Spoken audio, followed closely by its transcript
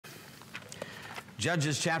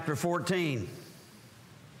Judges chapter 14.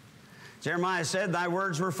 Jeremiah said, "Thy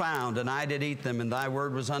words were found, and I did eat them, and thy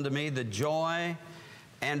word was unto me the joy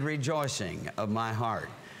and rejoicing of my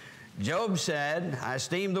heart." Job said, "I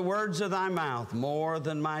esteem the words of thy mouth more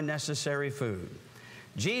than my necessary food."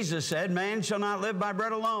 Jesus said, "Man shall not live by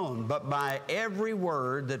bread alone, but by every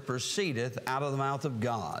word that proceedeth out of the mouth of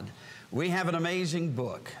God." We have an amazing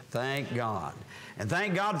book, thank God. And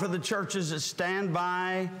thank God for the churches that stand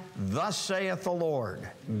by, "Thus saith the Lord,"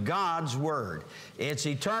 God's Word. It's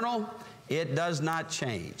eternal. It does not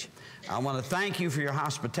change. I want to thank you for your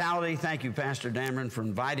hospitality. Thank you, Pastor Dameron, for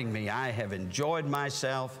inviting me. I have enjoyed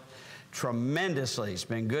myself tremendously. It's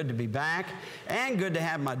been good to be back and good to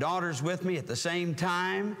have my daughters with me at the same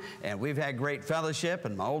time. And we've had great fellowship,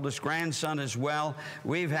 and my oldest grandson as well.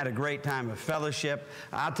 We've had a great time of fellowship.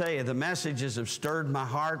 I'll tell you, the messages have stirred my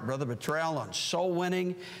heart. Brother Bottrell on soul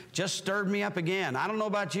winning just stirred me up again. I don't know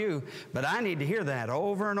about you, but I need to hear that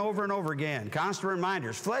over and over and over again. Constant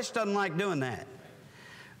reminders. Flesh doesn't like doing that.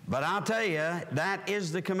 But I'll tell you, that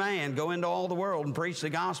is the command. Go into all the world and preach the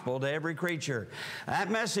gospel to every creature. That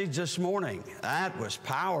message this morning, that was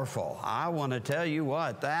powerful. I want to tell you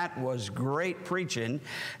what, that was great preaching,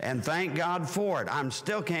 and thank God for it. I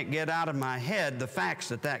still can't get out of my head the facts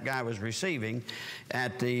that guy was receiving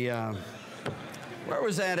at the, where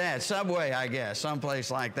was that at? Subway, I guess, someplace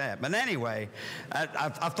like that. But anyway,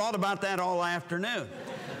 I've thought about that all afternoon.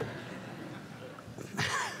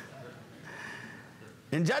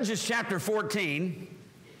 In Judges chapter 14,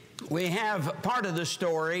 we have part of the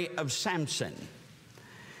story of Samson.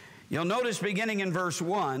 You'll notice beginning in verse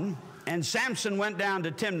 1, "And Samson went down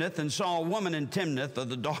to Timnath and saw a woman in Timnath of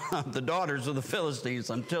the daughters of the Philistines."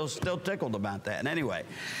 I'm still tickled about that. Anyway,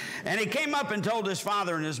 "And he came up and told his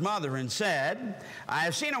father and his mother and said, I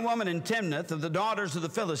have seen a woman in Timnath of the daughters of the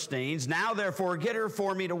Philistines. Now therefore get her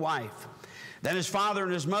for me to wife. Then his father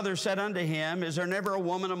and his mother said unto him, Is there never a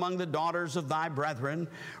woman among the daughters of thy brethren,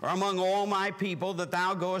 or among all my people, that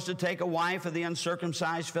thou goest to take a wife of the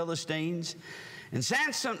uncircumcised Philistines? And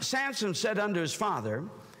Samson said unto his father,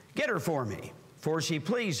 Get her for me, for she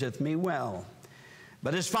pleaseth me well.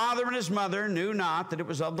 But his father and his mother knew not that it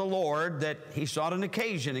was of the Lord that he sought an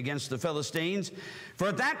occasion against the Philistines, for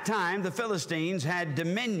at that time the Philistines had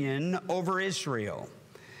dominion over Israel.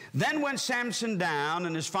 Then went Samson down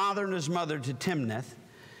and his father and his mother to Timnath,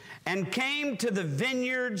 and came to the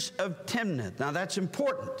vineyards of Timnath." Now that's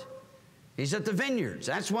important. He's at the vineyards.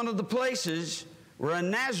 That's one of the places where a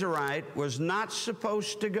Nazirite was not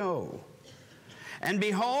supposed to go. "And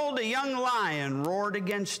behold, a young lion roared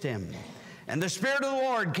against him. And the Spirit of the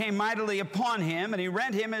Lord came mightily upon him, and he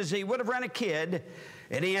rent him as he would have rent a kid.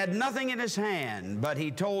 And he had nothing in his hand, but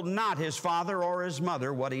he told not his father or his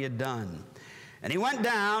mother what he had done. And he went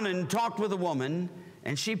down and talked with a woman,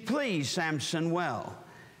 and she pleased Samson well.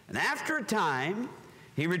 And after a time,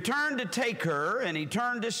 he returned to take her, and he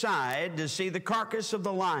turned aside to see the carcass of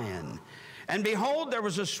the lion. And behold, there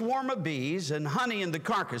was a swarm of bees and honey in the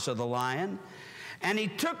carcass of the lion. And he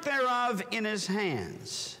took thereof in his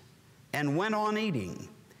hands, and went on eating,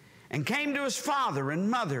 and came to his father and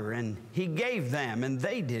mother, and he gave them, and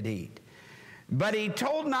they did eat. But he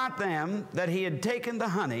told not them that he had taken the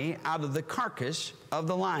honey out of the carcass of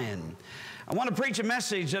the lion." I want to preach a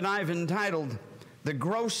message that I've entitled, "The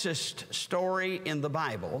Grossest Story in the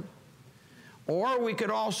Bible," or we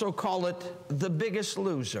could also call it, "The Biggest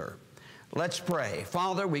Loser." Let's pray.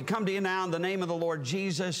 Father, we come to you now in the name of the Lord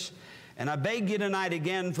Jesus, and I beg you tonight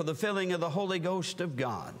again for the filling of the Holy Ghost of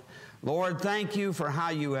God. Lord, thank you for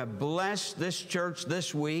how you have blessed this church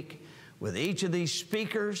this week with each of these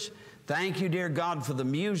speakers. Thank you, dear God, for the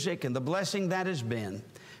music and the blessing that has been.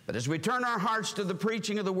 But as we turn our hearts to the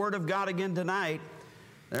preaching of the Word of God again tonight,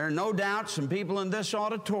 there are no doubt some people in this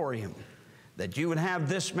auditorium that you would have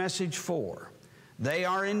this message for. They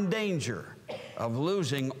are in danger of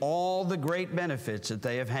losing all the great benefits that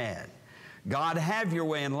they have had. God, have your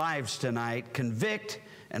way in lives tonight. Convict,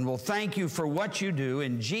 and we'll thank you for what you do.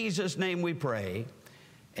 In Jesus' name we pray.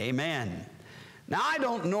 Amen. Now, I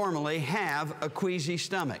don't normally have a queasy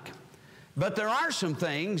stomach, but there are some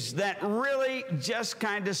things that really just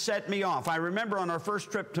kind of set me off. I remember on our first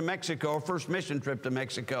trip to Mexico, first mission trip to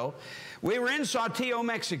Mexico, we were in Saltillo,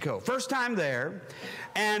 Mexico, first time there.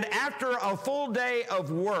 And after a full day of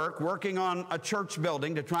working on a church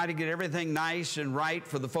building to try to get everything nice and right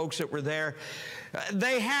for the folks that were there,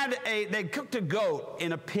 they cooked a goat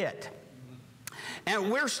in a pit. And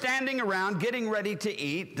we're standing around getting ready to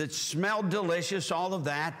eat. That smelled delicious, all of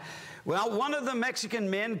that. Well, one of the Mexican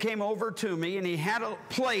men came over to me, and he had a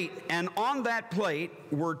plate, and on that plate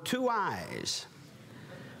were two eyes.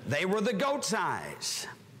 They were the goat's eyes.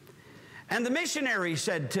 And the missionary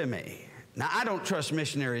said to me, now I don't trust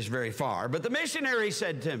missionaries very far, but the missionary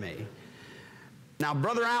said to me, now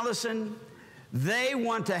Brother Allison, they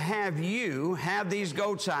want to have you have these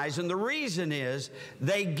goat's eyes, and the reason is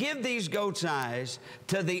they give these goat's eyes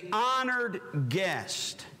to the honored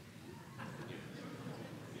guest.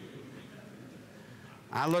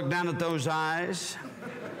 I looked down at those eyes,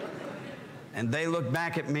 and they looked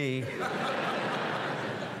back at me,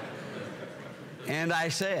 and I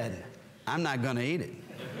said, I'm not going to eat it.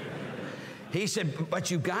 He said,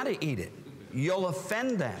 but you've got to eat it. You'll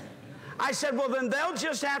offend them. I said, well, then they'll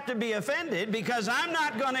just have to be offended because I'm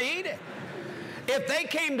not going to eat it. If they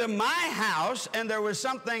came to my house and there was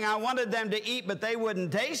something I wanted them to eat but they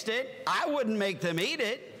wouldn't taste it, I wouldn't make them eat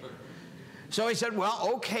it. So he said,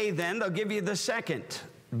 well, okay then, they'll give you the second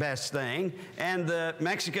best thing. And the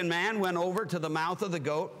Mexican man went over to the mouth of the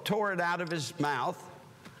goat, tore it out of his mouth,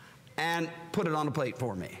 and put it on a plate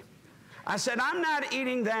for me. I said, I'm not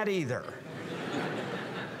eating that either.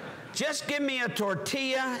 Just give me a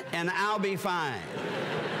tortilla and I'll be fine.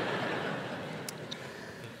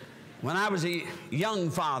 When I was a young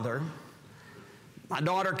father, my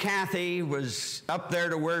daughter Kathy was up there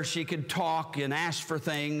to where she could talk and ask for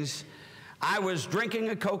things. I was drinking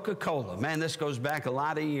a Coca-Cola. Man, this goes back a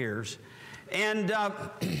lot of years. And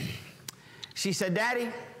she said, Daddy,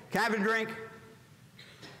 can I have a drink?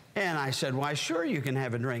 And I said, why, sure, you can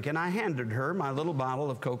have a drink. And I handed her my little bottle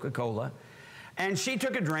of Coca-Cola. And she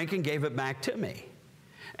took a drink and gave it back to me.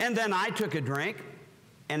 And then I took a drink.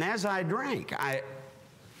 And as I drank, I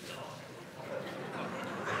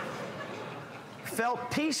felt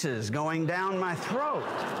pieces going down my throat.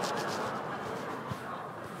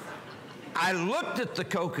 I looked at the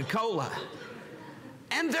Coca-Cola,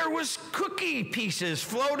 and there was cookie pieces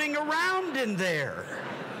floating around in there.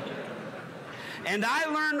 And I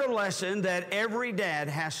learned a lesson that every dad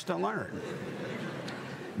has to learn.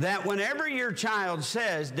 That whenever your child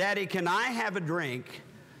says, Daddy, can I have a drink?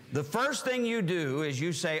 The first thing you do is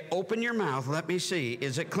you say, open your mouth, let me see.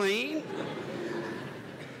 Is it clean?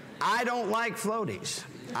 I don't like floaties.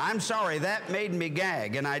 I'm sorry, that made me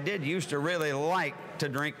gag, and I did used to really like to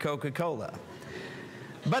drink Coca-Cola.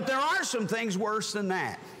 But there are some things worse than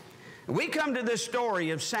that. We come to this story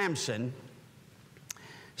of Samson.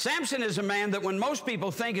 Samson is a man that when most people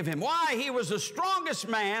think of him, why, he was the strongest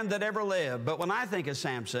man that ever lived. But when I think of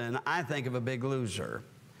Samson, I think of a big loser.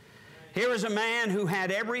 Here is a man who had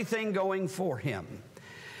everything going for him.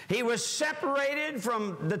 He was separated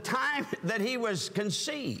from the time that he was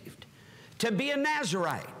conceived to be a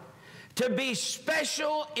Nazarite, to be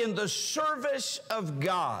special in the service of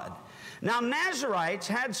God. Now, Nazarites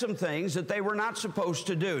had some things that they were not supposed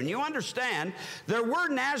to do. And you understand, there were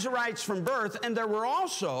Nazarites from birth, and there were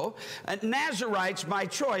also Nazarites by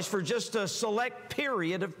choice for just a select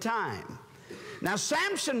period of time. Now,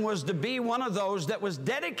 Samson was to be one of those that was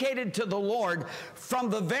dedicated to the Lord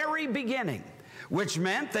from the very beginning, which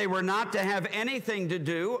meant they were not to have anything to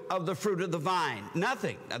do of the fruit of the vine.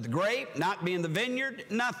 Nothing. Not the grape, not be in the vineyard,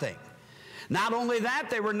 nothing. Not only that,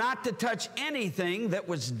 they were not to touch anything that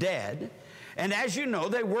was dead. And as you know,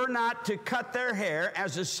 they were not to cut their hair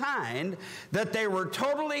as a sign that they were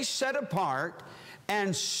totally set apart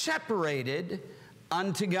and separated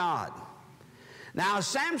unto God. Now, as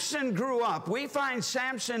Samson grew up, we find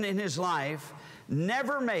Samson in his life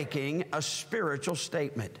never making a spiritual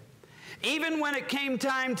statement. Even when it came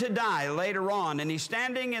time to die later on, and he's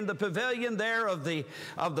standing in the pavilion there of the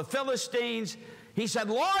Philistines, he said,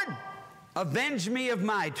 Lord, avenge me of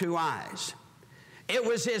my 2 eyes. It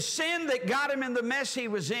was his sin that got him in the mess he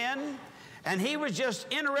was in, and he was just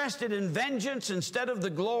interested in vengeance instead of the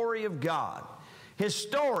glory of God. His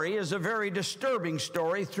story is a very disturbing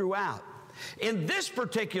story throughout. In this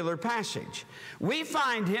particular passage, we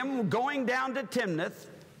find him going down to Timnath,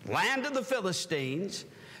 land of the Philistines,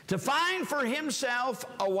 to find for himself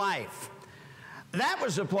a wife. That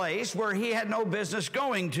was a place where he had no business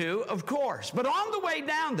going to, of course. But on the way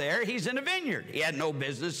down there, he's in a vineyard. He had no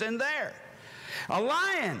business in there. A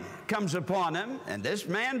lion comes upon him, and this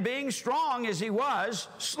man, being strong as he was,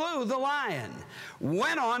 slew the lion.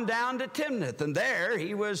 Went on down to Timnath, and there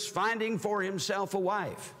he was finding for himself a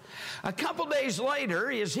wife. A couple days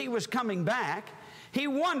later, as he was coming back, he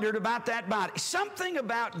wondered about that body. Something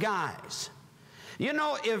about guys. You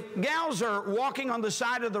know, if gals are walking on the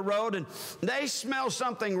side of the road and they smell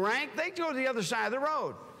something rank, they go to the other side of the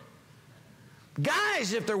road.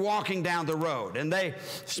 Guys, if they're walking down the road and they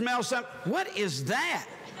smell something, what is that?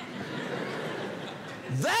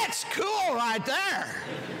 That's cool right there.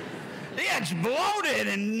 Yeah, it's bloated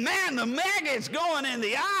and man, the maggots going in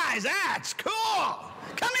the eyes. That's cool.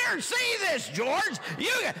 Come here and see this, George.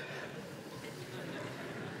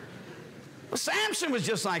 Well, Samson was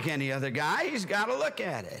just like any other guy. He's got to look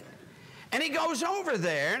at it. And he goes over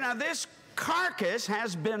there. Now, this carcass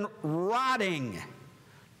has been rotting.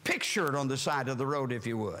 Picture it on the side of the road, if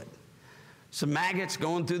you would. Some maggots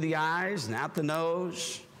going through the eyes and out the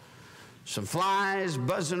nose. Some flies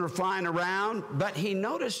buzzing or flying around. But he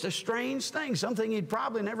noticed a strange thing, something he'd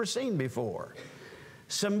probably never seen before.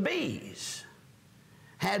 Some bees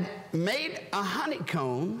had made a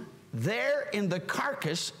honeycomb there in the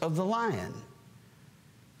carcass of the lion.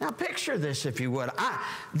 Now picture this, if you would.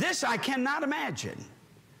 This I cannot imagine.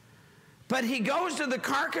 But he goes to the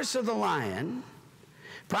carcass of the lion,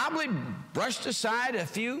 probably brushed aside a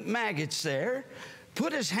few maggots there,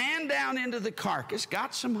 put his hand down into the carcass,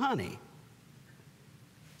 got some honey.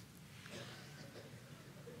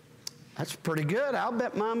 That's pretty good. I'll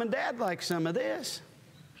bet Mom and Dad like some of this.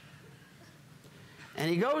 And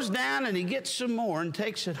he goes down and he gets some more and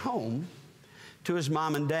takes it home to his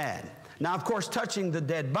mom and dad. Now, of course, touching the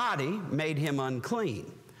dead body made him unclean.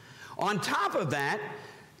 On top of that,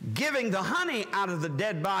 giving the honey out of the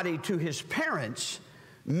dead body to his parents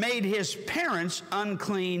made his parents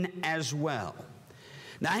unclean as well.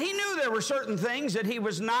 Now, he knew there were certain things that he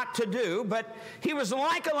was not to do, but he was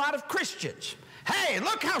like a lot of Christians. Hey,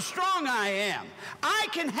 look how strong I am. I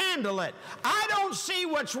can handle it. I don't see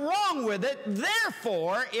what's wrong with it.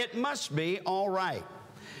 Therefore, it must be all right.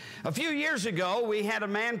 A few years ago, we had a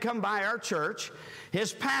man come by our church.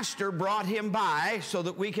 His pastor brought him by so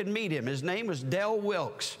that we could meet him. His name was Del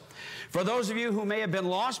Wilkes. For those of you who may have been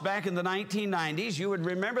lost back in the 1990s, you would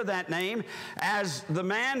remember that name as the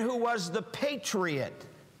man who was the Patriot,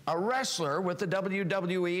 a wrestler with the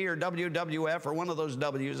WWE or WWF or one of those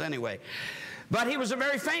W's anyway. But he was a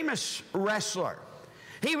very famous wrestler.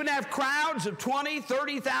 He would have crowds of 20,000,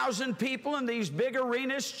 30,000 people in these big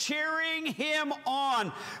arenas cheering him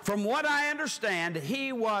on. From what I understand,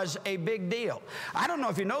 he was a big deal. I don't know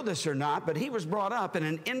if you know this or not, but he was brought up in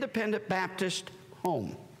an independent Baptist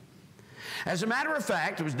home. As a matter of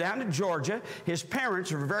fact, it was down in Georgia. His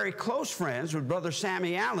parents were very close friends with Brother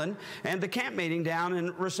Sammy Allen and the camp meeting down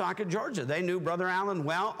in Resaca, Georgia. They knew Brother Allen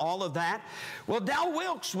well, all of that. Well, Del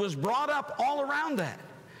Wilkes was brought up all around that.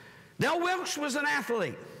 Del Wilkes was an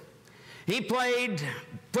athlete. He played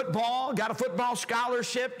football, got a football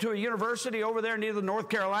scholarship to a university over there near the North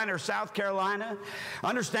Carolina or South Carolina.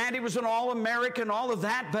 Understand he was an All-American, all of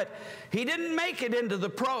that, but he didn't make it into the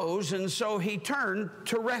pros, and so he turned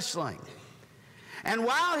to wrestling. And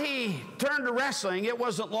while he turned to wrestling, it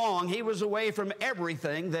wasn't long. He was away from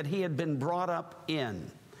everything that he had been brought up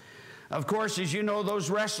in. Of course, as you know,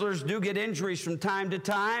 those wrestlers do get injuries from time to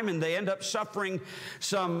time, and they end up suffering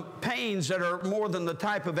some pains that are more than the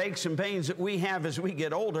type of aches and pains that we have as we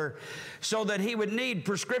get older, so that he would need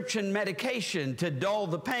prescription medication to dull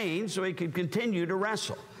the pain so he could continue to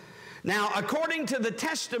wrestle. Now, according to the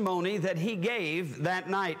testimony that he gave that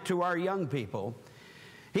night to our young people,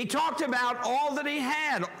 he talked about all that he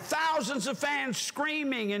had, thousands of fans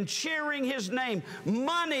screaming and cheering his name,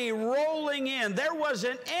 money rolling in. There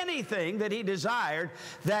wasn't anything that he desired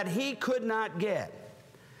that he could not get.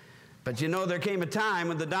 But you know, there came a time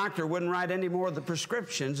when the doctor wouldn't write any more of the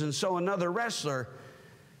prescriptions, and so another wrestler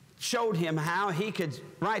showed him how he could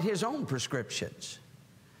write his own prescriptions.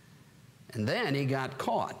 And then he got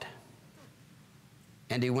caught,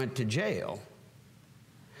 and he went to jail.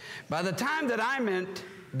 By the time that I met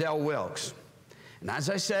Del Wilkes, and as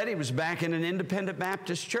I said, he was back in an independent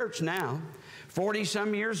Baptist church now,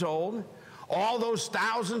 40-some years old. All those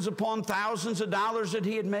thousands upon thousands of dollars that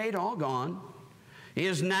he had made, all gone. He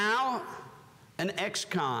is now an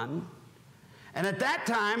ex-con. And at that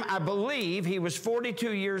time, I believe he was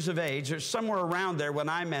 42 years of age, or somewhere around there when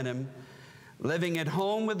I met him, living at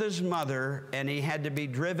home with his mother, and he had to be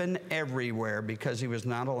driven everywhere because he was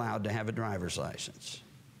not allowed to have a driver's license.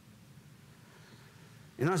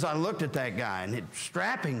 You know, as I looked at that guy, and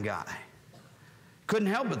strapping guy, couldn't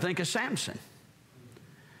help but think of Samson,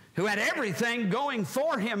 who had everything going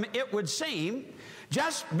for him, it would seem,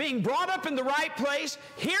 just being brought up in the right place,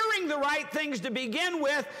 hearing the right things to begin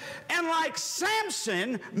with, and like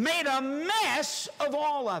Samson, made a mess of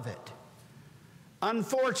all of it.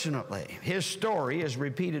 Unfortunately, his story is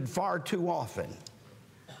repeated far too often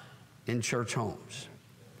in church homes.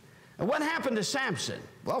 And what happened to Samson?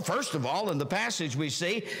 Well, first of all, in the passage we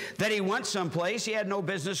see that he went someplace he had no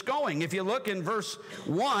business going. If you look in verse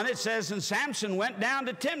 1, it says, and Samson went down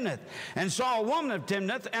to Timnath and saw a woman of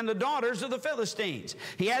Timnath and the daughters of the Philistines.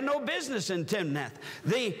 He had no business in Timnath.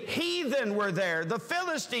 The heathen were there. The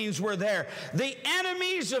Philistines were there. The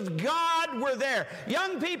enemies of God were there.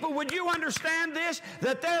 Young people, would you understand this?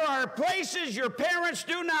 That there are places your parents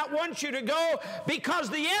do not want you to go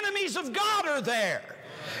because the enemies of God are there.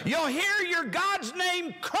 You'll hear your God's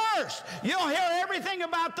name cursed. You'll hear everything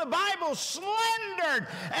about the Bible slandered.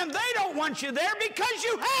 And they don't want you there because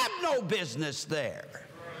you have no business there.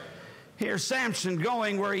 Here's Samson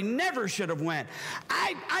going where he never should have went.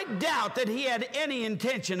 I doubt that he had any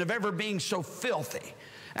intention of ever being so filthy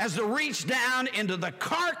as to reach down into the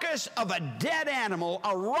carcass of a dead animal,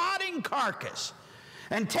 a rotting carcass,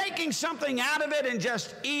 and taking something out of it and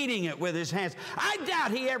just eating it with his hands. I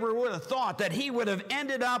doubt he ever would have thought that he would have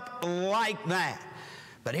ended up like that.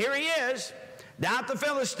 But here he is, down at the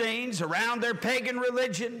Philistines, around their pagan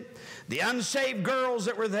religion, the unsaved girls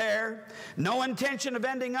that were there, no intention of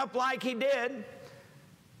ending up like he did,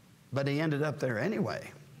 but he ended up there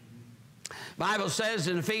anyway. The Bible says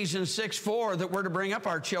in Ephesians 6:4 that we're to bring up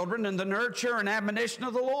our children in the nurture and admonition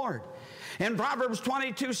of the Lord. In Proverbs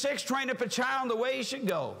 22:6, train up a child in the way he should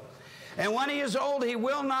go. And when he is old, he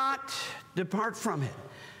will not depart from it.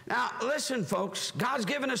 Now, listen, folks, God's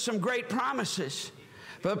given us some great promises.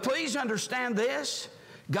 But please understand this.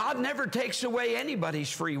 God never takes away anybody's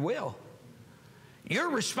free will. You're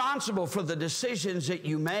responsible for the decisions that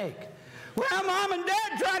you make. Well, Mom and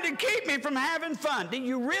Dad tried to keep me from having fun. Do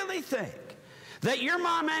you really think that your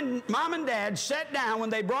mom and dad sat down when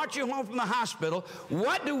they brought you home from the hospital?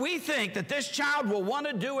 What do we think that this child will want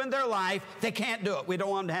to do in their life? They can't do it. We don't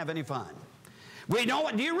want them to have any fun. Do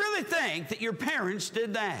you really think that your parents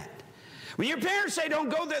did that? When your parents say don't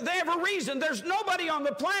go there, they have a reason. There's nobody on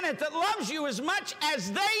the planet that loves you as much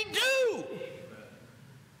as they do.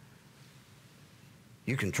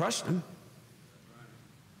 You can trust them.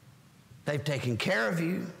 They've taken care of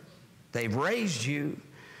you. They've raised you.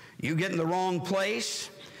 You get in the wrong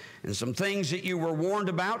place, and some things that you were warned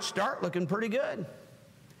about start looking pretty good.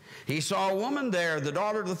 He saw a woman there, the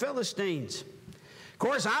daughter of the Philistines. Of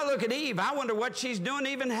course, I look at Eve. I wonder what she's doing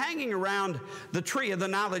even hanging around the tree of the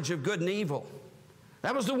knowledge of good and evil.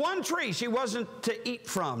 That was the one tree she wasn't to eat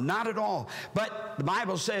from, not at all. But the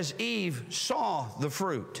Bible says Eve saw the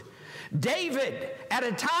fruit. David, at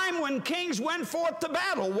a time when kings went forth to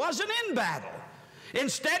battle, wasn't in battle.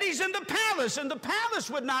 Instead, he's in the palace, and the palace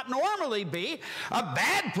would not normally be a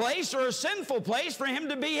bad place or a sinful place for him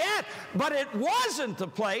to be at, but it wasn't the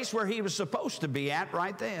place where he was supposed to be at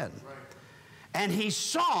right then. Right. And he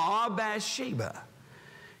saw Bathsheba.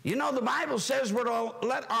 You know, the Bible says we're to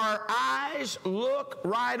let our eyes look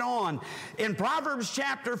right on. In Proverbs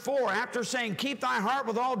chapter 4, after saying, keep thy heart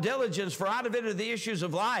with all diligence, for out of it are the issues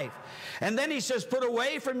of life. And then he says, put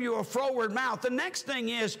away from you a froward mouth. The next thing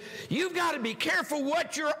is, you've got to be careful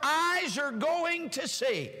what your eyes are going to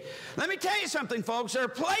see. Let me tell you something, folks. There are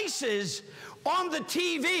places on the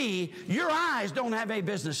TV your eyes don't have any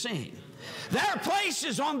business seeing. There are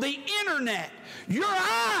places on the internet your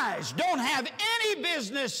eyes don't have any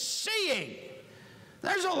business seeing.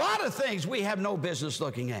 There's a lot of things we have no business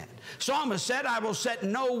looking at. Psalmist said, I will set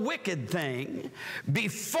no wicked thing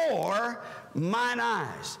before mine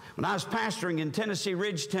eyes. When I was pastoring in Tennessee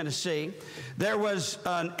Ridge, Tennessee, there was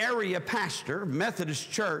an area pastor,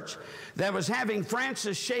 Methodist church, that was having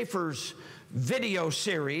Francis Schaeffer's video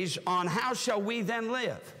series on How Shall We Then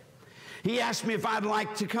Live. He asked me if I'd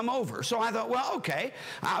like to come over. So I thought, well, okay,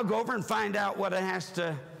 I'll go over and find out what it has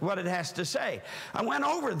to say. I went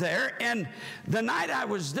over there, and the night I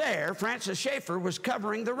was there, Francis Schaeffer was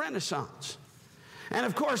covering the Renaissance. And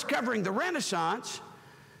of course, covering the Renaissance,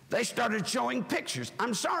 they started showing pictures.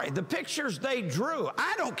 I'm sorry, the pictures they drew,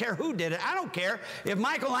 I don't care who did it. I don't care if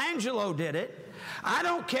Michelangelo did it. I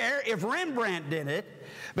don't care if Rembrandt did it.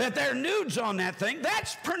 But there are nudes on that thing.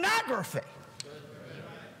 That's pornography.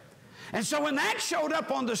 And so when that showed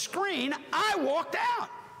up on the screen, I walked out.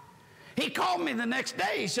 He called me the next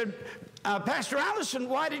day. He said, Pastor Allison,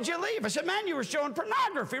 why did you leave? I said, man, you were showing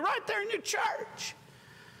pornography right there in your church.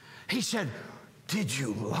 He said, did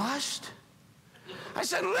you lust? I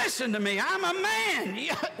said, listen to me, I'm a man.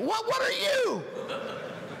 What are you?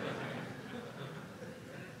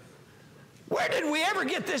 Where did we ever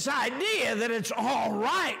get this idea that it's all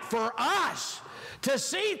right for us to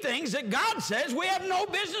see things that God says we have no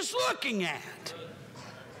business looking at?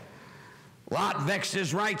 Lot vexed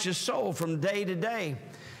his righteous soul from day to day.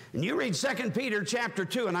 And you read 2 Peter chapter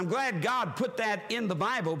 2, and I'm glad God put that in the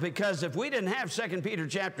Bible, because if we didn't have 2 Peter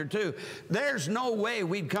chapter 2, there's no way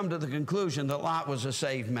we'd come to the conclusion that Lot was a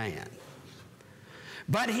saved man.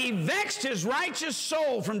 But he vexed his righteous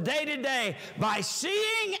soul from day to day by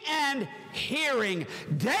seeing and hearing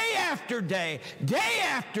day after day, day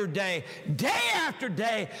after day, day after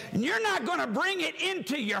day. And you're not going to bring it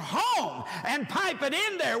into your home and pipe it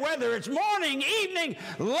in there, whether it's morning, evening,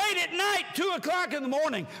 late at night, 2 o'clock in the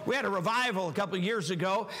morning. We had a revival a couple of years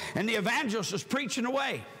ago, and the evangelist was preaching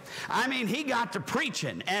away. I mean, he got to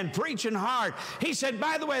preaching and preaching hard. He said,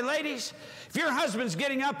 by the way, ladies, if your husband's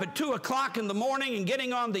getting up at 2 o'clock in the morning and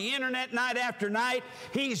getting on the internet night after night,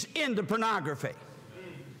 he's into pornography.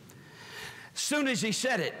 As soon as he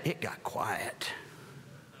said it, it got quiet.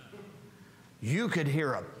 You could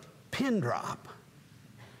hear a pin drop.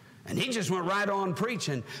 And he just went right on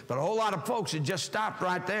preaching, but a whole lot of folks had just stopped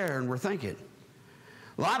right there and were thinking.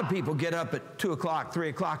 A lot of people get up at 2 o'clock, 3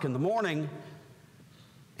 o'clock in the morning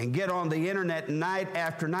and get on the internet night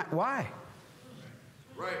after night. Why?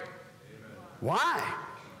 Right. Why?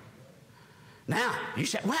 Now, you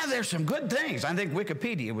say, well, there's some good things. I think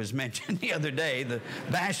Wikipedia was mentioned the other day, the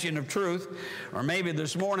bastion of truth, or maybe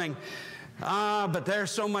this morning. But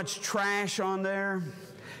there's so much trash on there.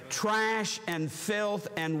 Trash and filth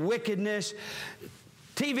and wickedness.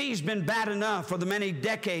 TV's been bad enough for the many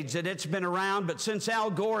decades that it's been around, but since Al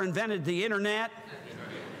Gore invented the internet,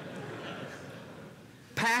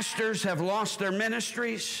 pastors have lost their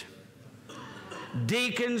ministries.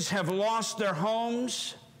 Deacons have lost their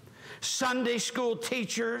homes. Sunday school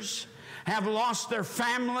teachers have lost their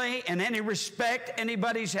family and any respect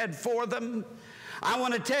anybody's had for them. I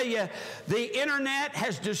want to tell you, the internet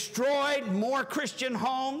has destroyed more Christian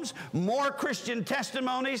homes, more Christian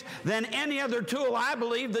testimonies than any other tool I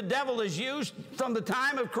believe the devil has used from the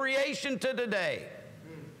time of creation to today.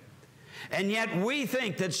 And yet we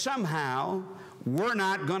think that somehow we're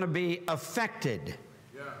not going to be affected.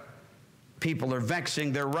 Yeah. People are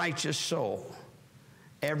vexing their righteous soul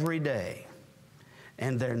every day,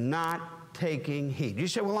 and they're not taking heed. You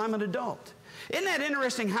say, well, I'm an adult. Isn't that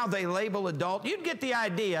interesting how they label adult? You'd get the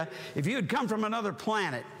idea, if you had come from another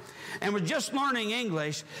planet and was just learning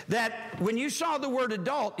English, that when you saw the word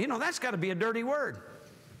adult, you know, that's got to be a dirty word.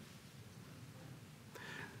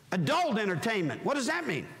 Adult entertainment, what does that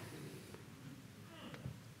mean?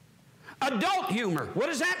 Adult humor, what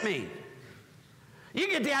does that mean? You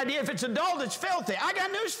get the idea, if it's adult, it's filthy. I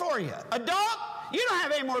got news for you. Adult, you don't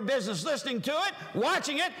have any more business listening to it,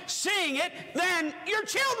 watching it, seeing it than your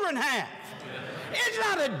children have. It's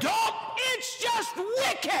not adult, it's just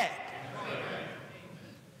wicked.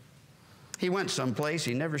 He went someplace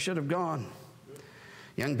he never should have gone.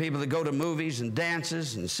 Young people that go to movies and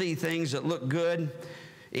dances and see things that look good,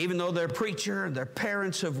 even though their preacher and their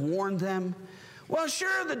parents have warned them. Well,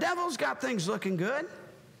 sure, the devil's got things looking good.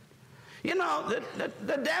 You know,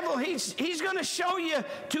 the devil, he's going to show you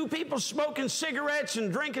two people smoking cigarettes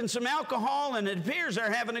and drinking some alcohol, and it appears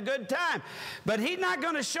they're having a good time. But he's not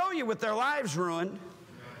going to show you with their lives ruined.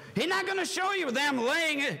 He's not going to show you them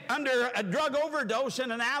laying under a drug overdose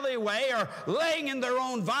in an alleyway or laying in their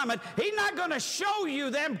own vomit. He's not going to show you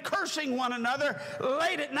them cursing one another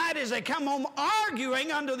late at night as they come home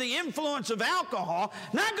arguing under the influence of alcohol.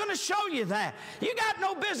 Not going to show you that. You got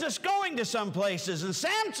no business going to some places. And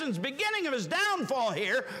Samson's beginning of his downfall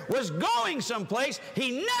here was going someplace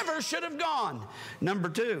he never should have gone. Number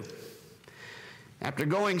two, after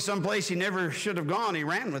going someplace he never should have gone, he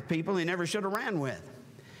ran with people he never should have ran with.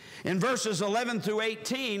 In verses 11 through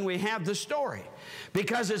 18, we have the story.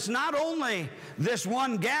 Because it's not only this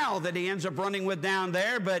one gal that he ends up running with down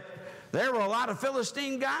there, but there were a lot of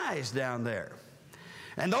Philistine guys down there.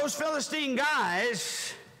 And those Philistine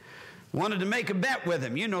guys wanted to make a bet with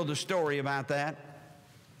him. You know the story about that.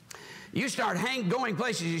 You start going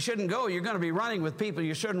places you shouldn't go, you're going to be running with people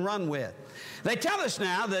you shouldn't run with. They tell us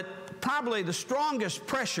now that probably the strongest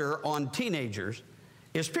pressure on teenagers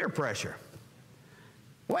is peer pressure.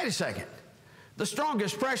 Wait a second. The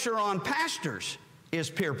strongest pressure on pastors is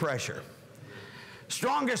peer pressure.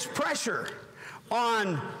 Strongest pressure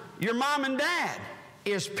on your mom and dad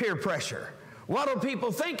is peer pressure. What do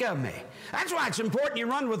people think of me? That's why it's important you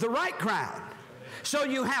run with the right crowd. So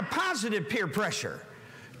you have positive peer pressure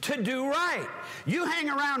to do right. You hang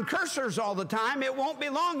around cursers all the time, it won't be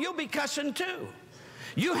long, you'll be cussing too.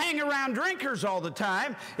 You hang around drinkers all the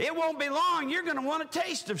time, it won't be long, you're going to want a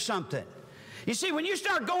taste of something. You see, when you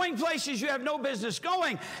start going places you have no business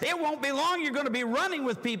going, it won't be long you're going to be running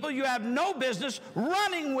with people you have no business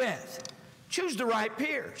running with. Choose the right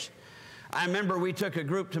peers. I remember we took a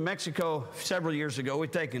group to Mexico several years ago. We've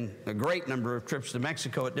taken a great number of trips to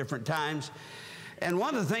Mexico at different times. And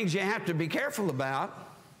one of the things you have to be careful about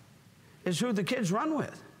is who the kids run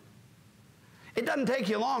with. It doesn't take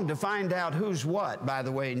you long to find out who's what, by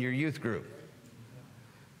the way, in your youth group.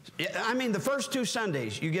 I mean, the first 2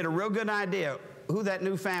 Sundays, you get a real good idea who that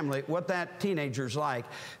new family, what that teenager's like,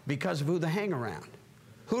 because of who they hang around.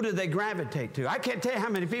 Who do they gravitate to? I can't tell you how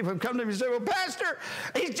many people have come to me and say, well, Pastor,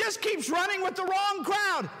 he just keeps running with the wrong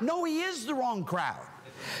crowd. No, he is the wrong crowd.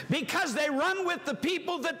 Because they run with the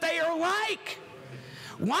people that they are like.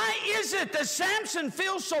 Why is it that Samson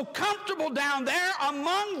feels so comfortable down there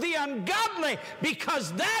among the ungodly?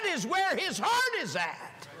 Because that is where his heart is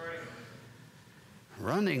at.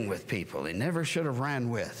 Running with people he never should have ran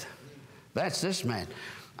with. That's this man.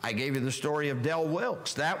 I gave you the story of Del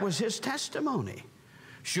Wilkes. That was his testimony.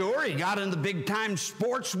 Sure, he got in the big-time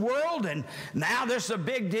sports world, and now this is a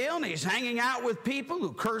big deal, and he's hanging out with people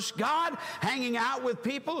who curse God, hanging out with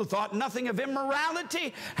people who thought nothing of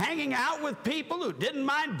immorality, hanging out with people who didn't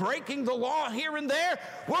mind breaking the law here and there.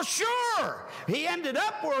 Well, sure, he ended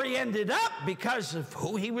up where he ended up because of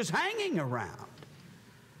who he was hanging around.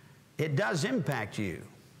 It does impact you.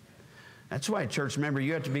 That's why, church member,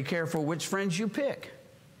 you have to be careful which friends you pick.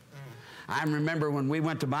 I remember when we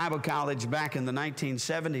went to Bible college back in the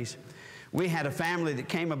 1970s, we had a family that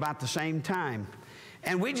came about the same time.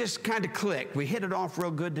 And we just kind of clicked. We hit it off real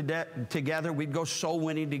good together. We'd go soul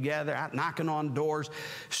winning together, out knocking on doors,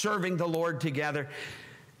 serving the Lord together.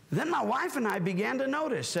 Then my wife and I began to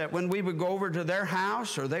notice that when we would go over to their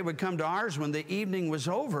house or they would come to ours when the evening was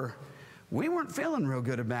over, we weren't feeling real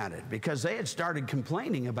good about it because they had started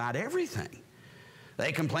complaining about everything.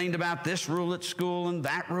 They complained about this rule at school and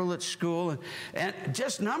that rule at school and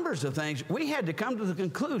just numbers of things. We had to come to the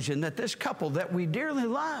conclusion that this couple that we dearly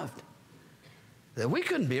loved, that we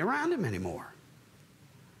couldn't be around him anymore.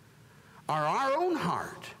 Or our own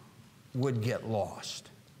heart would get lost.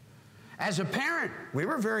 As a parent, we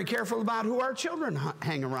were very careful about who our children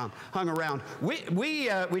hung around. We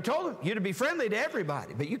told them, you're to be friendly to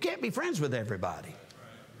everybody, but you can't be friends with everybody.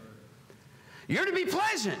 You're to be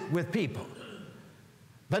pleasant with people.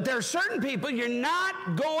 But there are certain people you're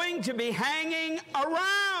not going to be hanging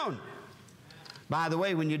around. By the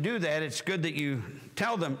way, when you do that, it's good that you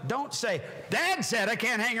tell them, don't say, Dad said I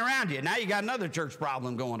can't hang around you. Now you got another church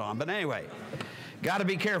problem going on. But anyway, got to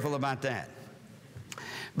be careful about that.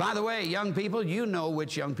 By the way, young people, you know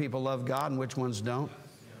which young people love God and which ones don't.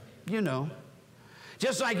 You know.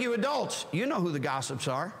 Just like you adults, you know who the gossips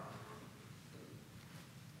are.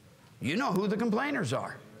 You know who the complainers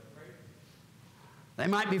are. They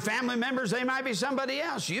might be family members. They might be somebody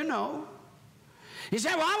else. You know. You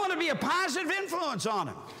say, well, I want to be a positive influence on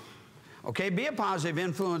them. Okay, be a positive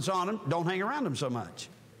influence on them. Don't hang around them so much.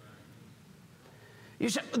 You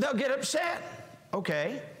say, they'll get upset.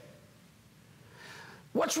 Okay.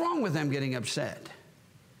 What's wrong with them getting upset?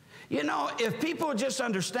 You know, if people just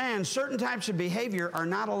understand certain types of behavior are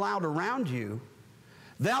not allowed around you,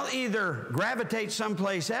 they'll either gravitate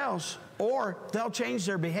someplace else or they'll change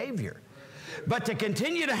their behavior. But to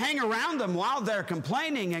continue to hang around them while they're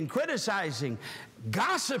complaining and criticizing,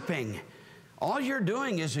 gossiping, all you're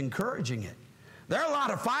doing is encouraging it. There are a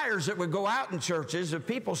lot of fires that would go out in churches if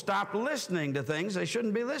people stopped listening to things they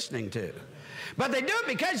shouldn't be listening to. But they do it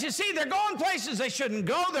because, you see, they're going places they shouldn't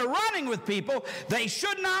go. They're running with people they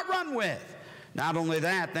should not run with. Not only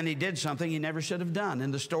that, then he did something he never should have done.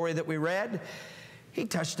 In the story that we read, he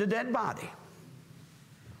touched a dead body.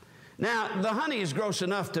 Now, the honey is gross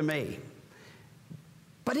enough to me.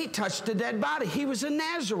 But he touched a dead body. He was a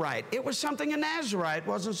Nazirite. It was something a Nazirite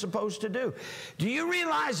wasn't supposed to do. Do you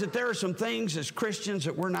realize that there are some things as Christians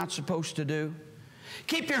that we're not supposed to do?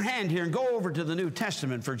 Keep your hand here and go over to the New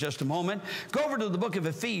Testament for just a moment. Go over to the book of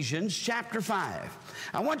Ephesians, chapter 5.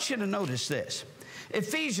 I want you to notice this.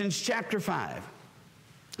 Ephesians, chapter 5.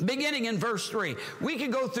 Beginning in verse 3. We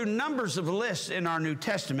could go through numbers of lists in our New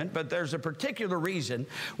Testament, but there's a particular reason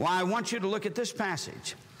why I want you to look at this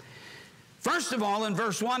passage. First of all, in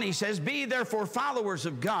verse 1, he says, be therefore followers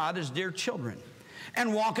of God as dear children,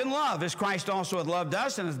 and walk in love, as Christ also hath loved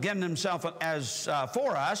us, and hath given himself as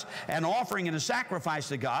for us, an offering and a sacrifice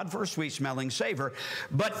to God for a sweet-smelling savor.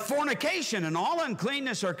 But fornication and all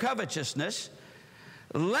uncleanness or covetousness,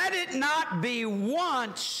 let it not be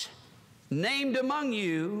once named among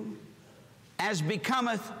you as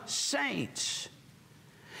becometh saints.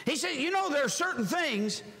 He said, you know, there are certain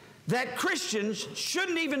things that Christians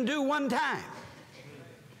shouldn't even do one time.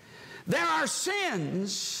 There are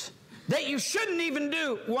sins that you shouldn't even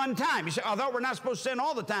do one time. You say, I thought we're not supposed to sin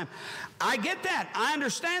all the time. I get that. I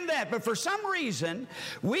understand that. But for some reason,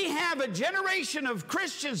 we have a generation of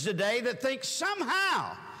Christians today that think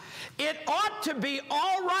somehow it ought to be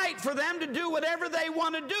all right for them to do whatever they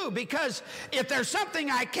want to do, because if there's something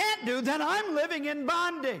I can't do, then I'm living in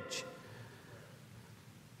bondage.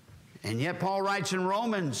 And yet Paul writes in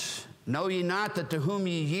Romans, know ye not that to whom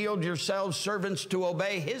ye yield yourselves servants to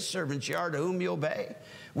obey, his servants ye are to whom ye obey,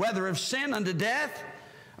 whether of sin unto death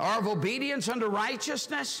or of obedience unto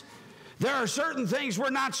righteousness? There are certain things we're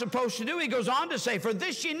not supposed to do. He goes on to say, for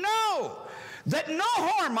this ye know, that no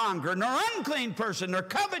whoremonger, nor unclean person, nor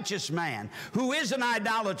covetous man, who is an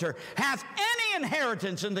idolater, hath any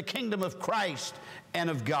inheritance in the kingdom of Christ and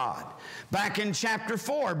of God. Back in chapter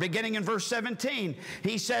 4, beginning in verse 17,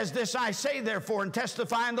 he says, this I say therefore, and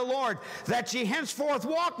testify in the Lord, that ye henceforth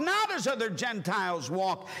walk not as other Gentiles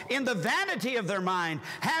walk, in the vanity of their mind,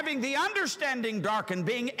 having the understanding darkened,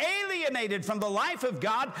 being alienated from the life of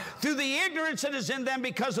God through the ignorance that is in them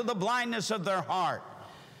because of the blindness of their heart.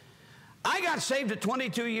 I got saved at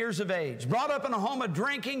 22 years of age, brought up in a home of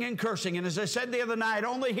drinking and cursing, and as I said the other night,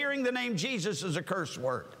 only hearing the name Jesus is a curse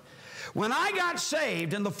word. When I got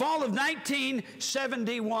saved in the fall of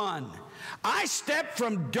 1971, I stepped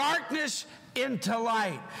from darkness into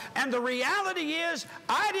light. And the reality is,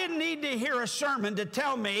 I didn't need to hear a sermon to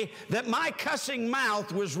tell me that my cussing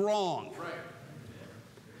mouth was wrong.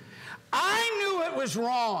 I knew it was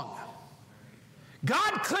wrong.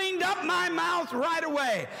 God cleaned up my mouth right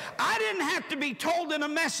away. I didn't have to be told in a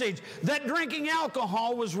message that drinking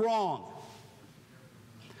alcohol was wrong.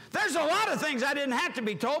 There's a lot of things I didn't have to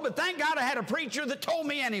be told, but thank God I had a preacher that told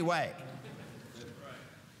me anyway.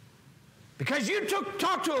 Because you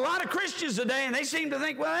talk to a lot of Christians today, and they seem to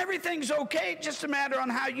think, well, everything's okay, it's just a matter on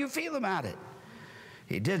how you feel about it.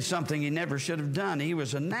 He did something he never should have done. He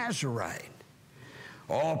was a Nazarite.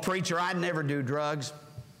 Oh, preacher, I'd never do drugs.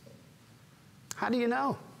 How do you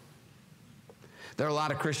know? There are a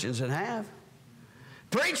lot of Christians that have.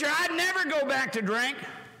 Preacher, I'd never go back to drink.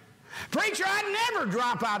 Preacher, I'd never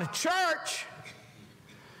drop out of church.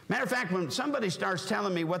 Matter of fact, when somebody starts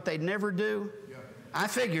telling me what they'd never do, I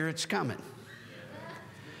figure it's coming.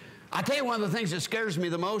 I tell you, one of the things that scares me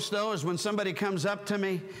the most, though, is when somebody comes up to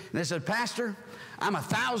me and they said, Pastor, I'm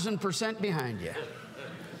 1,000% behind you.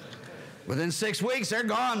 Within 6 weeks, they're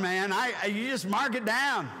gone, man. You just mark it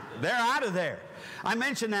down. They're out of there. I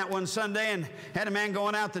mentioned that one Sunday and had a man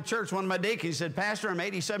going out to church, one of my deacons, said, Pastor, I'm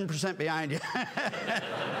 87% behind you.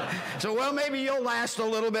 So, well, maybe you'll last a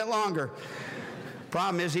little bit longer.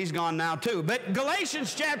 Problem is, he's gone now too. But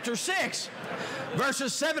Galatians chapter 6,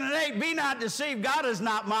 verses 7 and 8, be not deceived, God is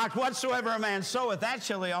not mocked. Whatsoever a man soweth, that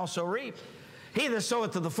shall he also reap. He that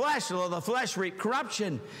soweth to the flesh shall of the flesh reap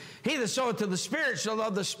corruption. He that soweth to the Spirit shall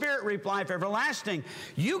of the Spirit reap life everlasting.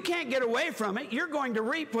 You can't get away from it. You're going to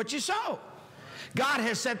reap what you sow. God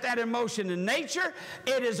has set that in motion in nature.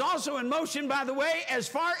 It is also in motion, by the way, as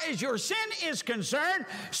far as your sin is concerned.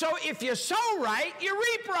 So if you sow right, you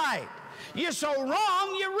reap right. You sow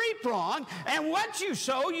wrong, you reap wrong. And what you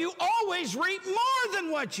sow, you always reap more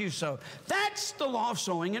than what you sow. That's the law of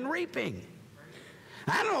sowing and reaping.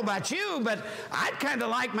 I don't know about you, but I'd kind of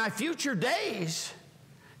like my future days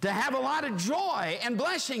to have a lot of joy and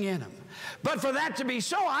blessing in them. But for that to be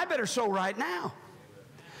so, I better sow right now.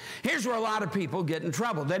 Here's where a lot of people get in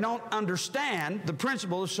trouble. They don't understand the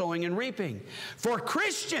principle of sowing and reaping. For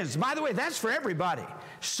Christians, by the way, that's for everybody.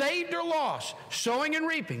 Saved or lost, sowing and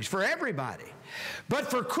reaping is for everybody.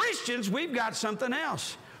 But for Christians, we've got something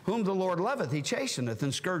else. Whom the Lord loveth, he chasteneth,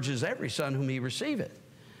 and scourges every son whom he receiveth.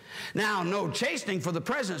 Now, no chastening for the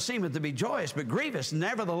present seemeth to be joyous, but grievous,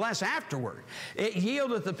 nevertheless afterward. It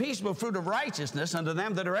yieldeth the peaceable fruit of righteousness unto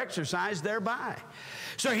them that are exercised thereby.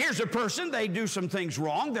 So here's a person, they do some things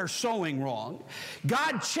wrong, they're sowing wrong.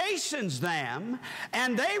 God chastens them,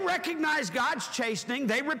 and they recognize God's chastening,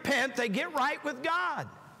 they repent, they get right with God.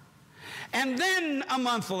 And then a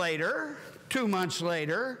month later, 2 months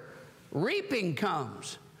later, reaping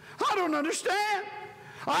comes. I don't understand.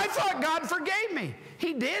 I thought God forgave me.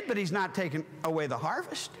 He did, but he's not taking away the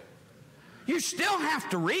harvest. You still have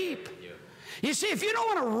to reap. You see, if you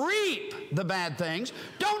don't want to reap the bad things,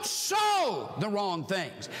 don't sow the wrong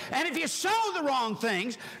things. And if you sow the wrong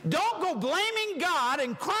things, don't go blaming God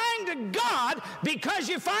and crying to God because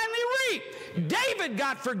you finally reap. David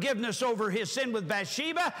got forgiveness over his sin with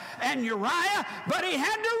Bathsheba and Uriah, but he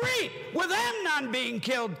had to reap with Amnon being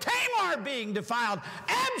killed, Tamar being defiled,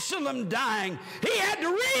 Absalom dying. He had to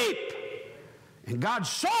reap. And God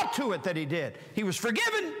saw to it that he did. He was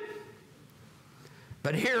forgiven.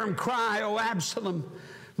 But hear him cry, "O Absalom,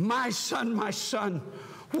 my son,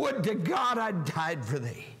 Would to God I'd died for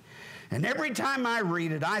thee. And every time I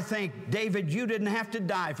read it, I think, David, you didn't have to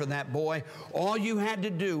die for that boy. All you had to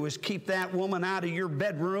do was keep that woman out of your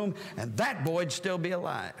bedroom, and that boy'd still be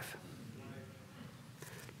alive.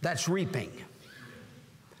 That's reaping.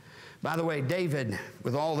 By the way, David,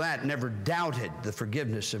 with all that, never doubted the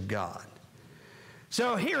forgiveness of God.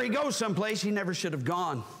 So here he goes someplace he never should have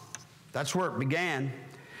gone. That's where it began.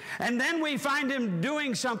 And then we find him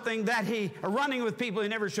doing something that running with people he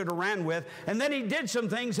never should have ran with. And then he did some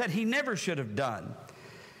things that he never should have done.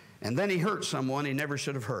 And then he hurt someone he never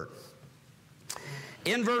should have hurt.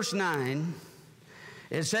 In verse 9,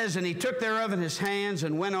 it says, and he took thereof in his hands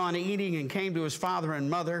and went on eating and came to his father and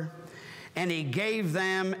mother. And he gave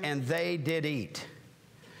them, and they did eat.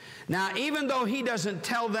 Now, even though he doesn't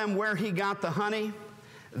tell them where he got the honey,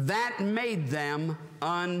 that made them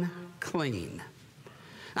unclean.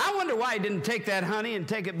 I wonder why he didn't take that honey and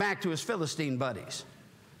take it back to his Philistine buddies.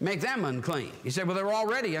 Make them unclean. He said, well, they're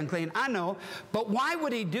already unclean. I know, but why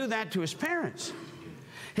would he do that to his parents?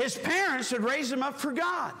 His parents had raised him up for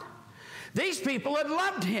God. These people had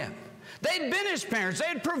loved him. They'd been his parents. They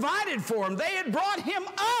had provided for him. They had brought him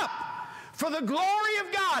up for the glory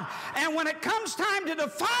of God. And when it comes time to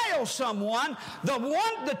defile someone,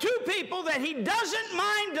 the two people that he doesn't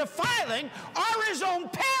mind defiling are his own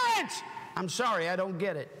parents. I'm sorry, I don't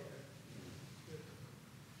get it.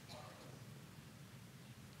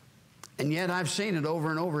 And yet I've seen it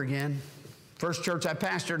over and over again. First church I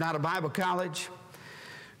pastored out of Bible college,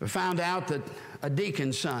 we found out that a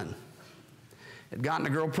deacon's son had gotten a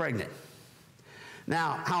girl pregnant.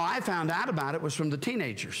 Now, how I found out about it was from the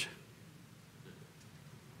teenagers.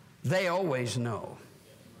 They always know.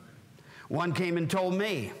 One came and told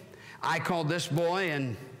me. I called this boy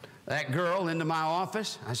and that girl into my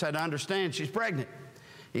office. I said, I understand she's pregnant.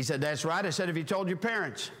 He said, that's right. I said, have you told your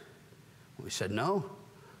parents? He said, no.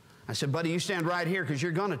 I said, buddy, you stand right here because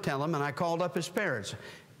you're going to tell them. And I called up his parents.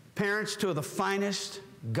 Parents, two of the finest,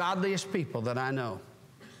 godliest people that I know.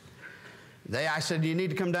 I said, you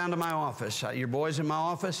need to come down to my office. Your boy's in my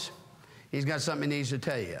office. He's got something he needs to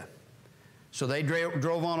tell you. So they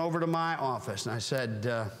drove on over to my office. And I said,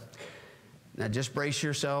 now just brace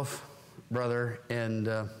yourself, brother. And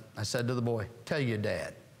I said to the boy, tell your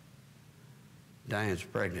dad, Diane's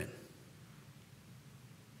pregnant.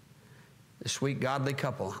 A sweet, godly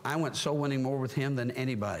couple. I went soul winning more with him than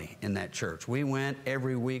anybody in that church. We went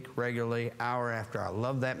every week regularly, hour after hour. I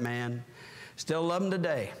love that man. Still love him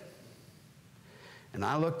today. And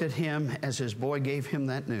I looked at him as his boy gave him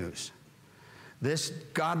that news. This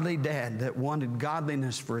godly dad that wanted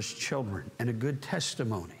godliness for his children and a good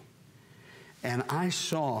testimony. And I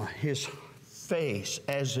saw his face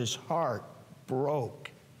as his heart broke.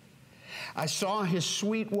 I saw his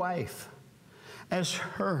sweet wife as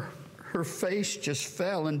her face just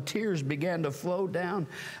fell and tears began to flow down.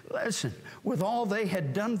 Listen, with all they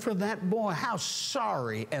had done for that boy, how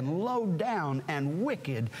sorry and low down and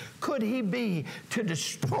wicked could he be to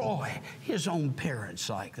destroy his own parents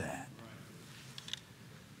like that?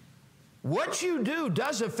 What you do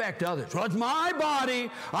does affect others. Well, it's my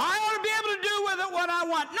body. I ought to be able to do with it what I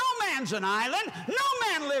want. No man's an island.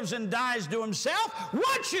 No man lives and dies to himself.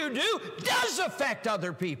 What you do does affect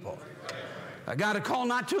other people. I got a call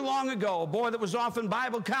not too long ago, a boy that was off in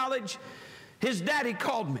Bible college. His daddy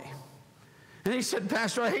called me. And he said,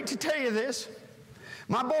 Pastor, I hate to tell you this.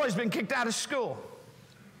 My boy's been kicked out of school.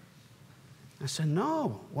 I said,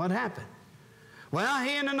 no, what happened? Well,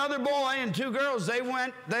 he and another boy and two girls, they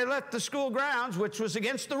left the school grounds, which was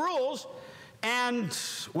against the rules, and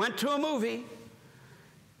went to a movie.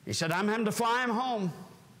 He said, I'm having to fly him home.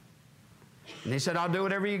 And he said, I'll do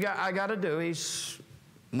whatever I got to do. He's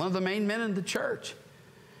one of the main men in the church.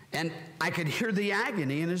 And I could hear the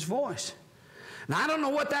agony in his voice. Now, I don't know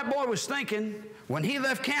what that boy was thinking when he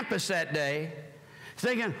left campus that day,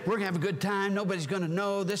 thinking, we're going to have a good time. Nobody's going to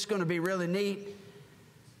know. This is going to be really neat.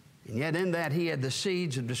 And yet in that, he had the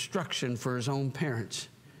seeds of destruction for his own parents.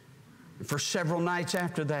 And for several nights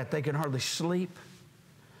after that, they could hardly sleep,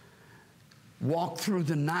 walk through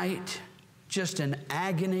the night, just in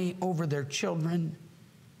agony over their children.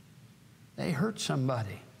 They hurt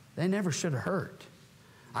somebody they never should have hurt.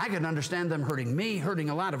 I could understand them hurting me, hurting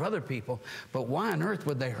a lot of other people, but why on earth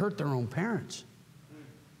would they hurt their own parents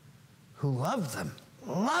who love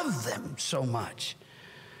them so much?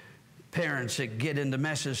 Parents that get into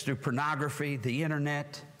messes through pornography, the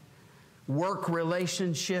internet, work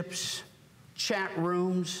relationships, chat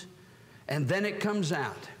rooms, and then it comes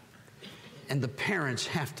out. And the parents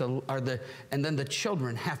have to, and then the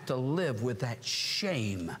children have to live with that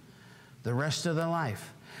shame the rest of their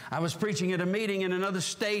life. I was preaching at a meeting in another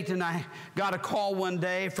state, and I got a call one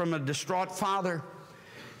day from a distraught father.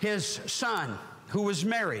 His son, who was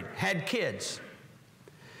married, had kids,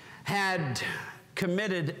 had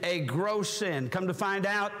committed a gross sin. Come to find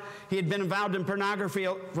out, he had been involved in pornography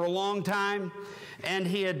for a long time, and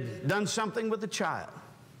he had done something with a child.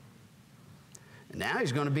 And now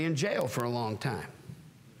he's going to be in jail for a long time.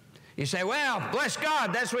 You say, well, bless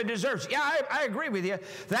God, that's what he deserves. Yeah, I agree with you.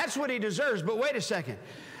 That's what he deserves. But wait a second.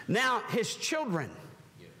 Now his children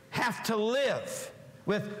have to live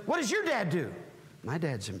with, what does your dad do? My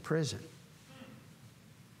dad's in prison.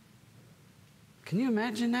 Can you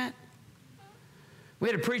imagine that? We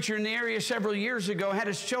had a preacher in the area several years ago, had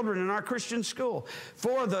his children in our Christian school.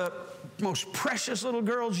 4 of the most precious little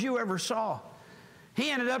girls you ever saw. He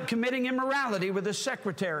ended up committing immorality with his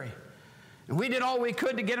secretary. And we did all we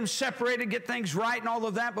could to get them separated, get things right and all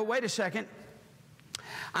of that. But wait a second.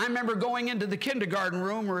 I remember going into the kindergarten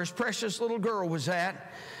room where his precious little girl was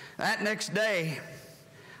at. That next day,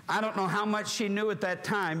 I don't know how much she knew at that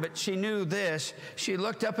time, but she knew this. She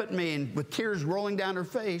looked up at me, and with tears rolling down her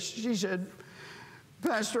face, she said,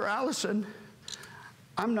 Pastor Allison,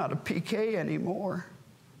 I'm not a PK anymore.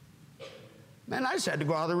 Man, I just had to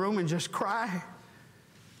go out of the room and just cry.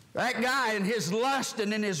 That guy in his lust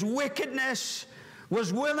and in his wickedness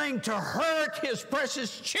was willing to hurt his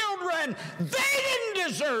precious children. They didn't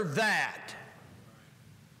deserve that.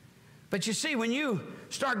 But you see, when you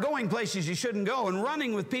start going places you shouldn't go and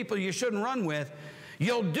running with people you shouldn't run with,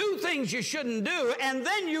 you'll do things you shouldn't do, and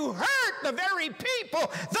then you hurt the very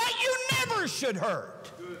people that you never should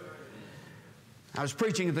hurt. I was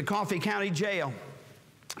preaching at the Coffee County Jail.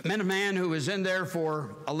 Met a man who was in there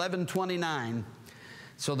for 1129,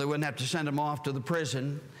 so they wouldn't have to send him off to the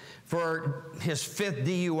prison for his 5th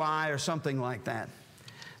DUI or something like that.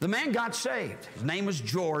 The man got saved. His name was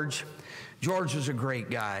George. George was a great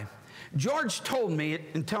guy. George told me,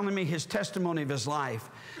 in telling me his testimony of his life,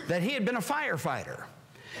 that he had been a firefighter.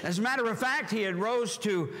 As a matter of fact, he had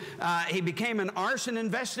he became an arson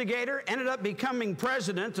investigator, ended up becoming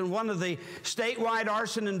president in one of the statewide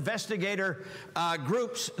arson investigator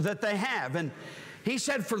groups that they have. And he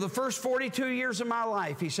said, for the first 42 years of my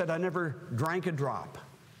life, he said, I never drank a drop.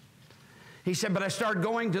 He said, but I started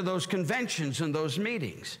going to those conventions and those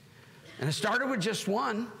meetings. And it started with just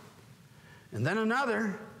one, and then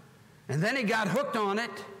another, and then he got hooked on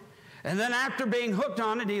it. And then after being hooked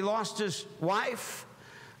on it, he lost his wife,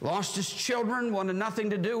 lost his children, wanted nothing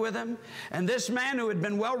to do with him. And this man who had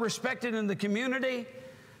been well respected in the community,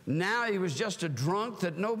 now he was just a drunk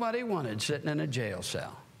that nobody wanted sitting in a jail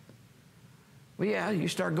cell. Well, yeah, you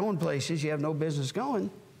start going places you have no business going.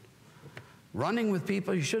 Running with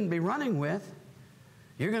people you shouldn't be running with.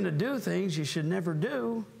 You're going to do things you should never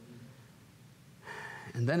do.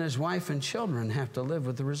 And then his wife and children have to live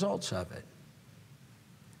with the results of it.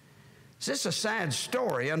 It's just a sad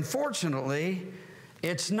story. Unfortunately,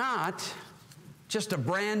 it's not just a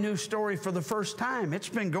brand new story for the first time. It's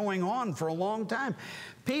been going on for a long time.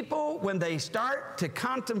 People, when they start to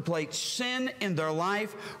contemplate sin in their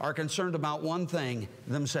life, are concerned about one thing,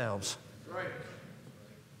 themselves. Right.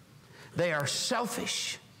 They are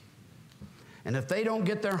selfish. And if they don't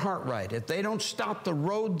get their heart right, if they don't stop the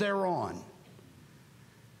road they're on,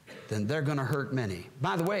 then they're going to hurt many.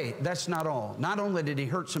 By the way, that's not all. Not only did he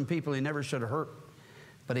hurt some people he never should have hurt,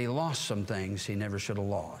 but he lost some things he never should have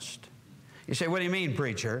lost. You say, what do you mean,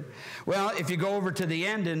 preacher? Well, if you go over to the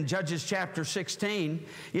end in Judges chapter 16,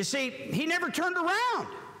 you see, he never turned around.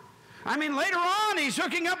 I mean, later on, he's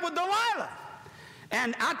hooking up with Delilah.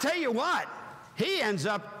 And I'll tell you what, he ends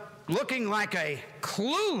up looking like a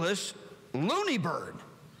clueless loony bird.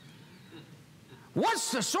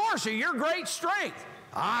 What's the source of your great strength?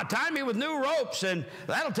 Tie me with new ropes, and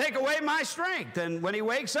that'll take away my strength. And when he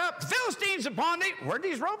wakes up, the Philistines upon thee. Where'd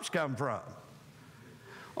these ropes come from?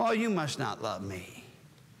 Oh, you must not love me.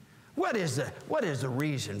 What is the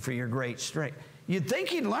reason for your great strength? You'd think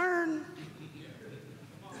he'd learn.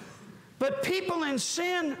 But people in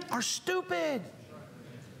sin are stupid.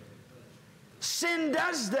 Sin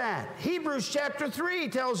does that. Hebrews chapter 3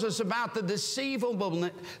 tells us about the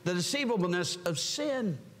deceivableness of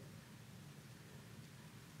sin.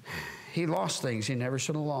 He lost things he never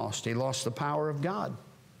should have lost. He lost the power of God.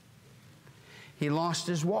 He lost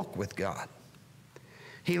his walk with God.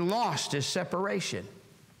 He lost his separation.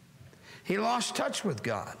 He lost touch with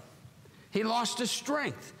God. He lost his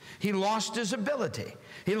strength. He lost his ability.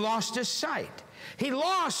 He lost his sight. He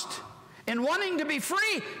lost, in wanting to be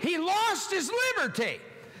free, he lost his liberty.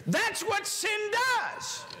 That's what sin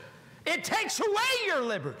does. It takes away your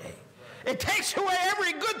liberty. It takes away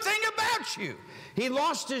every good thing about you. He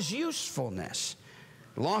lost his usefulness.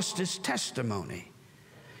 lost his testimony.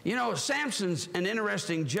 You know, Samson's an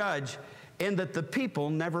interesting judge in that the people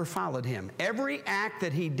never followed him. Every act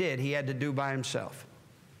that he did, he had to do by himself.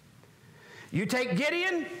 You take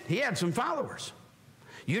Gideon, he had some followers.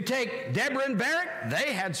 You take Deborah and Barak,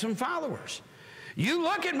 they had some followers. You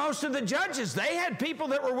look at most of the judges, they had people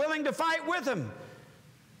that were willing to fight with them.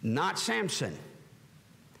 Not Samson.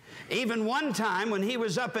 Even one time when he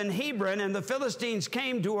was up in Hebron and the Philistines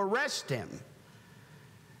came to arrest him,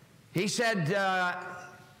 he said,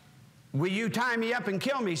 will you tie me up and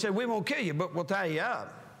kill me? He said, we won't kill you, but we'll tie you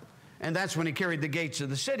up. And that's when he carried the gates of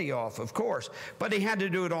the city off, of course. But he had to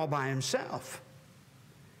do it all by himself.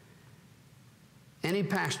 Any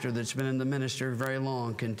pastor that's been in the ministry very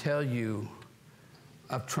long can tell you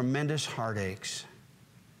of tremendous heartaches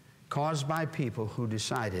caused by people who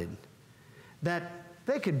decided that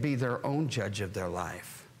they could be their own judge of their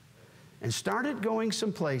life and started going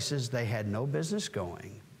some places they had no business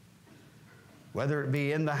going. Whether it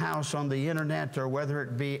be in the house on the internet, or whether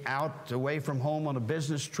it be out away from home on a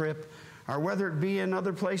business trip, or whether it be in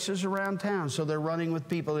other places around town. So they're running with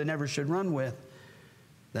people they never should run with.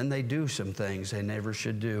 Then they do some things they never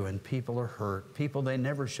should do, and people are hurt, people they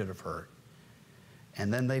never should have hurt.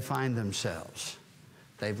 And then they find themselves,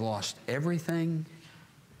 they've lost everything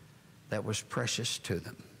that was precious to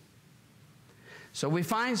them. So we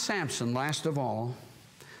find Samson, last of all,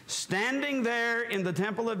 standing there in the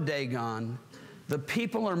temple of Dagon. The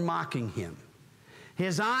people are mocking him.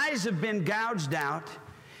 His eyes have been gouged out.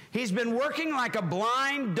 He's been working like a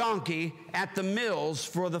blind donkey at the mills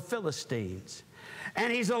for the Philistines.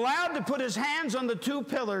 And he's allowed to put his hands on the two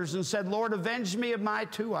pillars and said, Lord, avenge me of my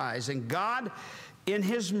two eyes. And God, in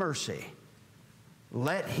his mercy,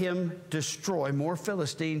 let him destroy more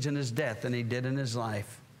Philistines in his death than he did in his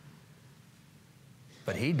life.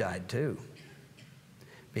 But he died too,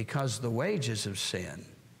 because the wages of sin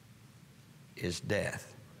is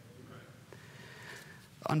death.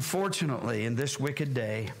 Unfortunately, in this wicked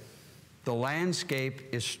day, the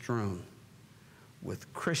landscape is strewn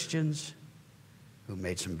with Christians who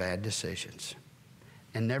made some bad decisions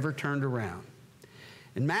and never turned around.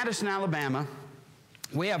 In Madison, Alabama,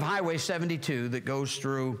 we have Highway 72 that goes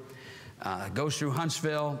through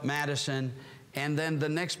Huntsville, Madison, and then the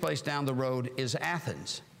next place down the road is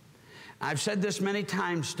Athens. I've said this many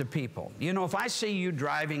times to people. You know, if I see you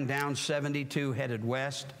driving down 72 headed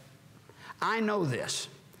west, I know this.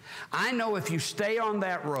 I know if you stay on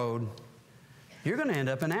that road, you're going to end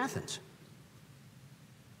up in Athens.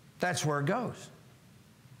 That's where it goes.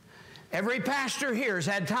 Every pastor here has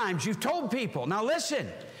had times you've told people, now listen,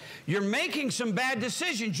 you're making some bad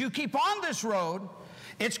decisions. You keep on this road,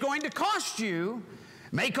 it's going to cost you.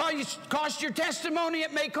 It may cost your testimony.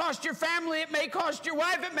 It may cost your family. It may cost your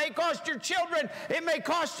wife. It may cost your children. It may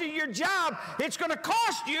cost you your job. It's going to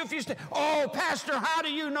cost you if you stay. Oh, Pastor, how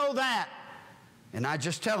do you know that? And I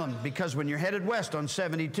just tell them, because when you're headed west on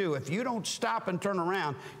 72, if you don't stop and turn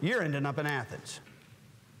around, you're ending up in Athens.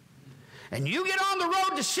 And you get on the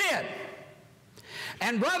road to sin.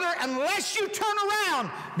 And brother, unless you turn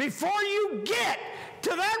around before you get to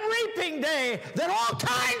that reaping day, then all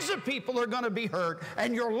kinds of people are going to be hurt,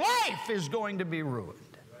 and your life is going to be ruined.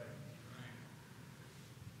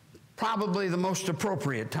 Probably the most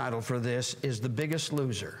appropriate title for this is The Biggest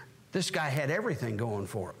Loser. This guy had everything going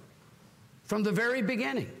for him from the very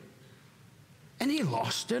beginning, and he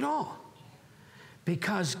lost it all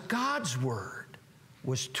because God's word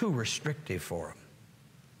was too restrictive for him.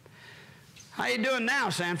 How you doing now,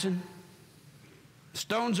 Samson?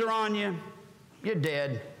 Stones are on you. You're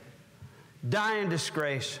dead. Die in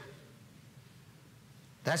disgrace.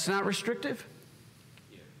 That's not restrictive?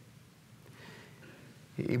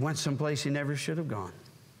 He went someplace he never should have gone.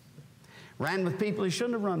 Ran with people he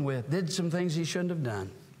shouldn't have run with. Did some things he shouldn't have done.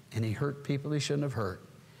 And he hurt people he shouldn't have hurt.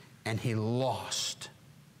 And he lost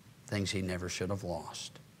things he never should have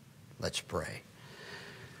lost. Let's pray.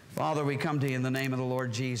 Father, we come to you in the name of the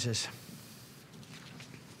Lord Jesus.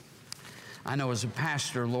 I know as a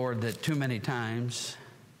pastor, Lord, that too many times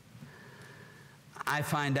I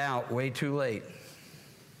find out way too late.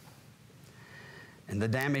 And the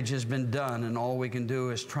damage has been done, and all we can do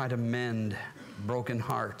is try to mend broken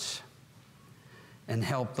hearts and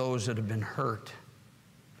help those that have been hurt.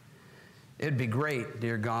 It'd be great,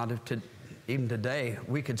 dear God, if even today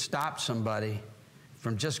we could stop somebody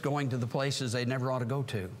from just going to the places they never ought to go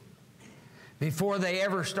to before they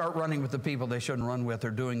ever start running with the people they shouldn't run with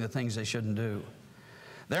or doing the things they shouldn't do.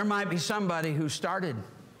 There might be somebody who started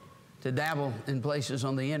to dabble in places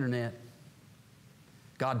on the internet.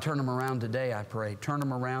 God, turn them around today, I pray. Turn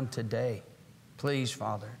them around today. Please,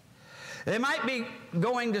 Father. They might be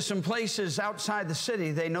going to some places outside the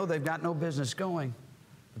city they know they've got no business going,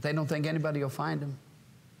 but they don't think anybody will find them.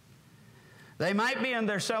 They might be on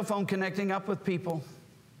their cell phone connecting up with people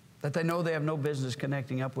that they know they have no business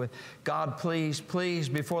connecting up with. God, please, please,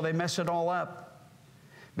 before they mess it all up,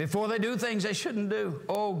 before they do things they shouldn't do,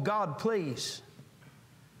 oh, God, please,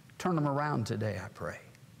 turn them around today, I pray.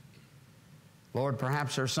 Lord,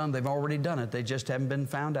 perhaps there's some, they've already done it. They just haven't been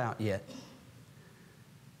found out yet.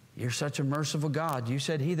 You're such a merciful God. You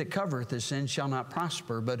said, he that covereth his sin shall not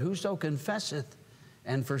prosper, but whoso confesseth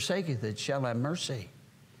and forsaketh it shall have mercy.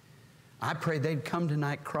 I pray they'd come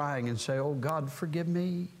tonight crying and say, oh, God, forgive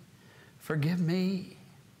me, forgive me,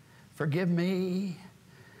 forgive me.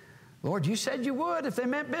 Lord, you said you would if they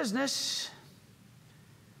meant business.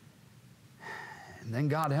 And then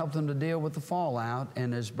God helped them to deal with the fallout.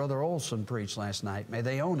 And as Brother Olson preached last night, may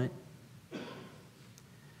they own it.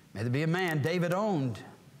 May there be a man. David owned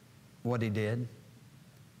what he did.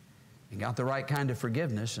 He got the right kind of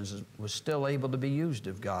forgiveness and was still able to be used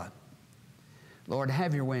of God. Lord,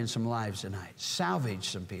 have your way in some lives tonight. Salvage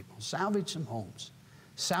some people. Salvage some homes.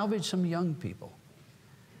 Salvage some young people.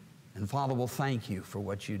 And Father, we'll thank you for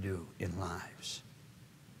what you do in lives.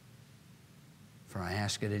 For I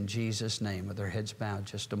ask it in Jesus' name with their heads bowed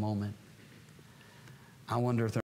just a moment. I wonder if there